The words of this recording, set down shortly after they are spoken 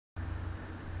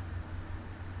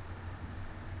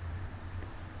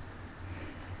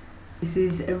This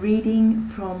is a reading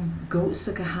from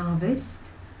Goatsucker Harvest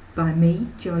by me,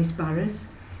 Joyce Barrass.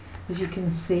 As you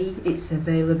can see, it's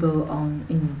available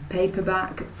in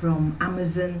paperback from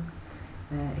Amazon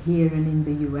here and in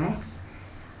the US,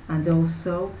 and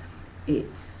also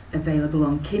it's available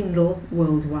on Kindle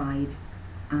worldwide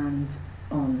and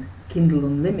on Kindle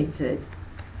Unlimited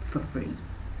for free.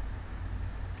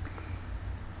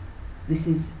 This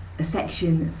is a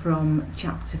section from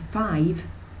chapter 5,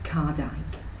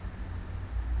 Carrdyke.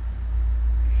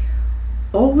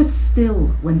 All was still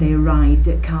when they arrived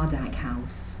at Carrdyke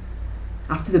House.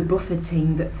 After the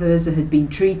buffeting that Thirza had been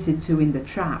treated to in the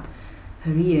trap,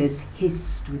 her ears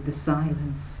hissed with the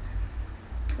silence.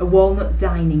 A walnut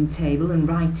dining table and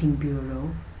writing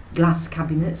bureau, glass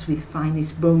cabinets with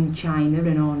finest bone china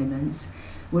and ornaments,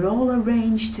 were all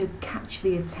arranged to catch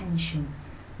the attention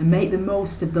and make the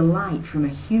most of the light from a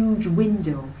huge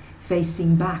window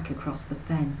facing back across the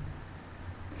fen.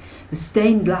 The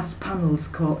stained glass panels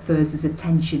caught Thirza's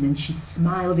attention, and she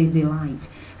smiled in delight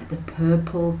at the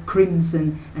purple,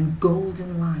 crimson and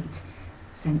golden light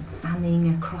sent fanning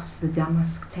across the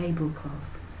damask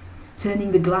tablecloth,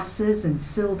 turning the glasses and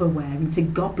silverware into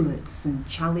goblets and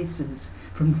chalices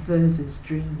from Thirza's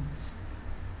dreams.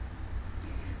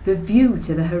 The view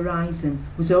to the horizon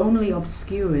was only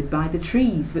obscured by the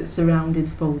trees that surrounded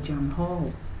Foljam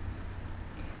Hall.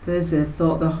 Thirza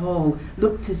thought the hall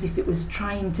looked as if it was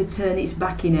trying to turn its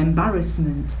back in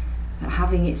embarrassment at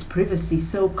having its privacy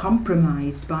so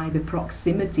compromised by the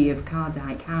proximity of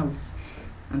Carrdyke House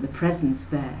and the presence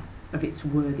there of its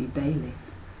worthy bailiff.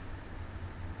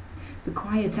 The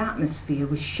quiet atmosphere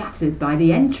was shattered by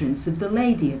the entrance of the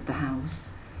lady of the house.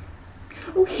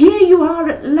 "Oh, here you are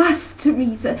at last,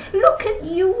 Thirza. Look at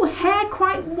you, hair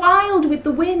quite wild with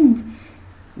the wind."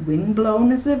 "Wind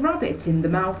blown as a rabbit in the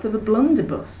mouth of a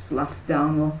blunderbuss," laughed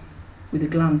Darnell, with a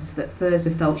glance that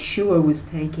Thirza felt sure was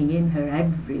taking in her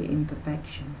every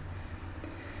imperfection.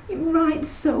 "You write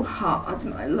so hard,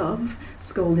 my love,"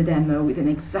 scolded Emma with an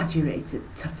exaggerated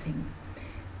tutting.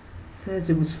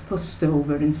 Thirza was fussed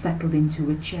over and settled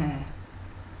into a chair.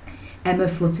 Emma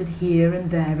fluttered here and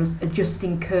there,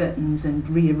 adjusting curtains and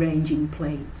rearranging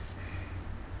plates.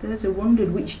 Thirza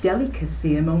wondered which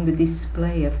delicacy among the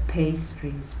display of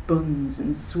pastries, buns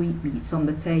and sweetmeats on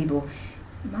the table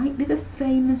might be the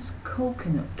famous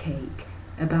coconut cake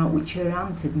about which her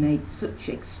aunt had made such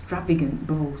extravagant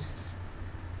boasts.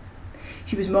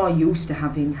 She was more used to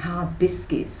having hard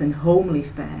biscuits and homely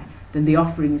fare than the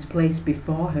offerings placed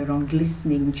before her on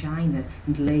glistening china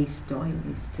and lace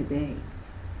doilies today.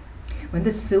 When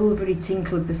the silvery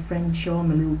tinkle of the French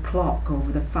ormolu clock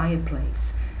over the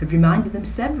fireplace had reminded them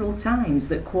several times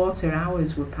that quarter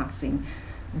hours were passing,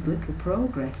 with little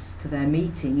progress to their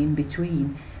meeting in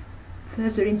between,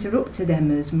 Thirza interrupted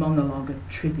Emma's monologue of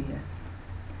trivia.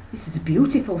 "This is a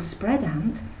beautiful spread,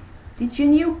 Aunt. Did your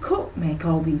new cook make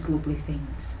all these lovely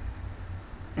things?"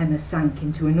 Emma sank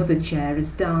into another chair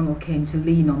as Darnell came to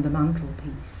lean on the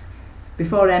mantelpiece.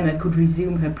 Before Emma could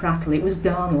resume her prattle, it was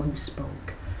Darnell who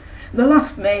spoke. "The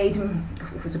last maid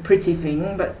was a pretty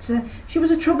thing, but she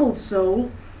was a troubled soul."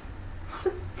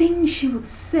 "What a thing she would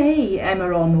say!"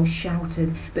 Emma almost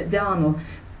shouted, but Darnell,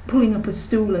 pulling up a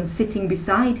stool and sitting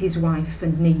beside his wife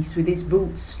and niece with his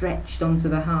boots stretched onto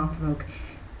the hearthrug,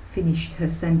 finished her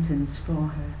sentence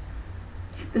for her.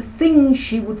 "The things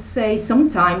she would say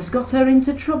sometimes got her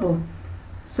into trouble,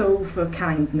 so for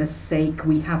kindness' sake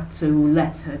we had to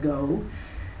let her go.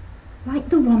 Like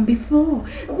the one before.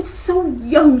 It was so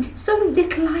young, so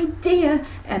little idea,"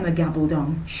 Emma gabbled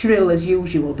on, shrill as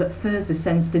usual, but Thirza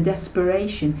sensed a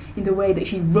desperation in the way that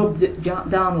she rubbed at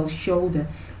Darnell's shoulder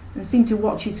and seemed to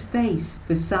watch his face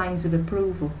for signs of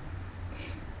approval.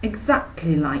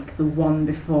 "Exactly like the one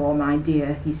before, my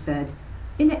dear," he said,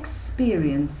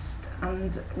 "inexperienced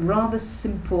and rather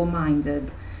simple-minded,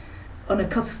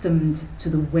 unaccustomed to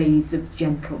the ways of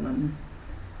gentlemen."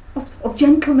 Of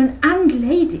gentlemen and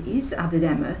ladies," added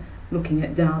Emma, looking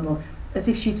at Darnell, as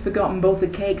if she'd forgotten both the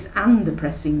cakes and the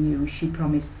pressing news she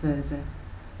promised Thirza.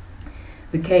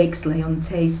 The cakes lay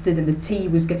untasted, and the tea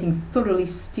was getting thoroughly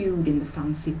stewed in the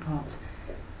fancy pot.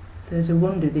 Thirza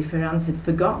wondered if her aunt had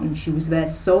forgotten she was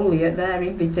there solely at their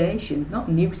invitation, not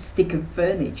a new stick of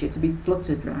furniture to be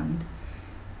fluttered round.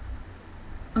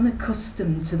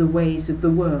 Unaccustomed to the ways of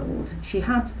the world, she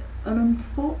had an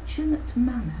unfortunate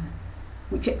manner,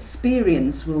 which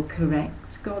experience will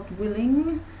correct, God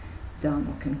willing,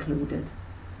 Darnell concluded.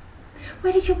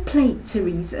 "Where is your plate,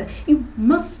 Thirza? You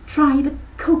must try the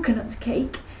coconut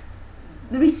cake.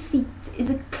 The receipt is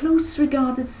a close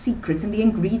regarded secret, and the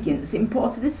ingredients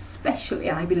imported especially,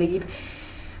 I believe.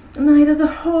 Neither the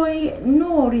hoy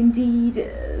nor indeed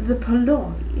the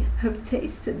polloi have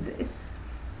tasted this.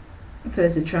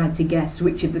 Thirza tried to guess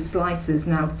which of the slices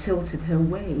now tilted her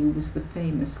way was the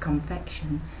famous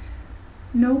confection.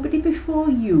 "Nobody before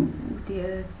you,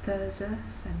 dear Thirza,"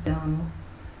 said Darnell.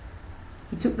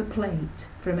 He took the plate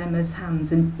from Emma's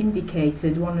hands and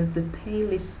indicated one of the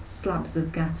palest slabs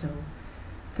of gateau.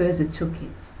 Thirza took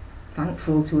it,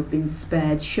 thankful to have been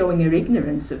spared showing her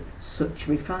ignorance of such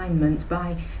refinement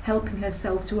by helping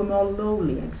herself to a more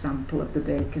lowly example of the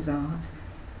baker's art.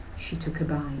 She took a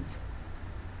bite.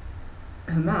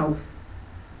 Her mouth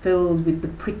filled with the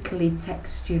prickly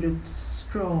texture of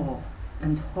straw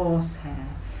and horsehair,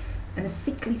 and a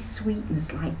sickly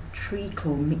sweetness like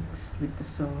treacle mixed with the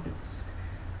sawdust.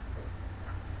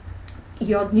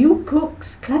 "Your new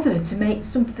cook's clever to make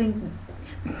something,"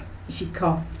 she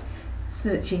coughed,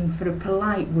 searching for a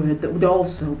polite word that would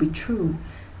also be true.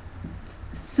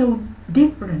 "So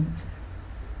different."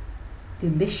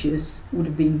 Delicious would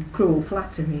have been cruel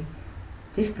flattery.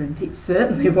 Different it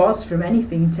certainly was from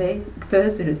anything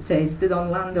Thirza had tasted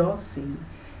on land or sea.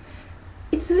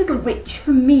 "It's a little rich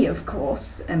for me, of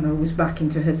course." Emma was back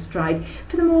into her stride.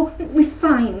 "For the more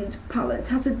refined palate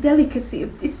has a delicacy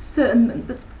of discernment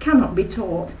that cannot be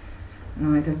taught."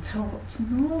 "Neither taught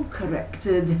nor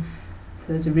corrected."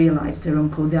 Thirza realised her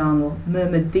Uncle Darnell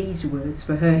murmured these words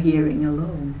for her hearing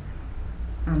alone.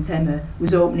 Aunt Emma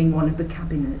was opening one of the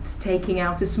cabinets, taking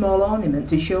out a small ornament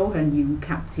to show her new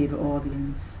captive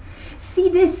audience. "See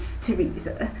this,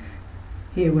 Thirza."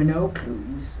 Here were no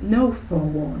clues, no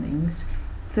forewarnings.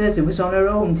 Thirza was on her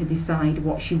own to decide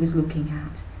what she was looking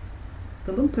at.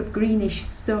 The lump of greenish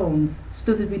stone,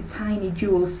 studded with tiny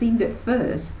jewels, seemed at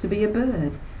first to be a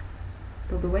bird,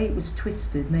 though the way it was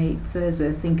twisted made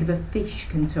Thirza think of a fish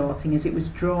contorting as it was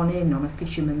drawn in on a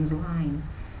fisherman's line.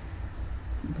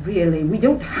 "Really, we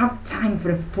don't have time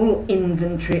for a full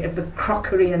inventory of the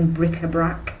crockery and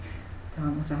bric-a-brac."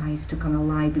 Darnell's eyes took on a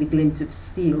lively glint of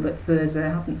steel that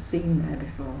Thirza hadn't seen there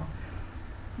before.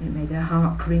 It made her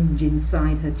heart cringe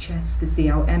inside her chest to see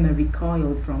how Emma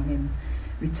recoiled from him,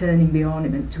 returning the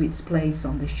ornament to its place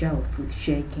on the shelf with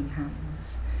shaking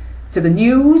hands. "To the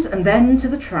news, and then to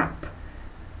the trap."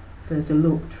 Thirza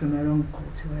looked from her uncle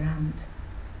to her aunt.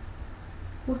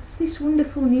 "What's this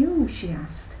wonderful news?" she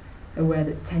asked, aware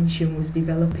that tension was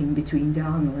developing between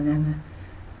Darnell and Emma.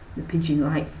 The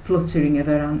pigeon-like fluttering of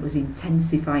her aunt was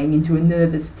intensifying into a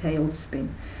nervous tailspin.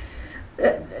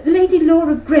 "Lady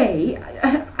Laura Gray,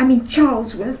 I mean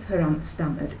Charlesworth," her aunt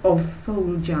stammered, "of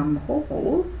Foljam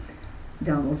Hall."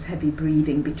 Darnell's heavy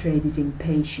breathing betrayed his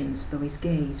impatience, though his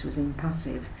gaze was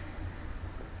impassive.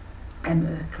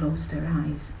 Emma closed her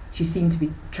eyes. She seemed to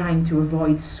be trying to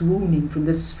avoid swooning from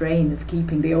the strain of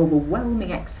keeping the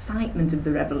overwhelming excitement of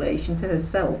the revelation to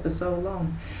herself for so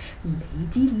long.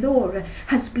 "Lady Laura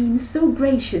has been so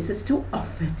gracious as to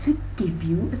offer to give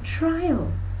you a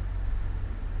trial."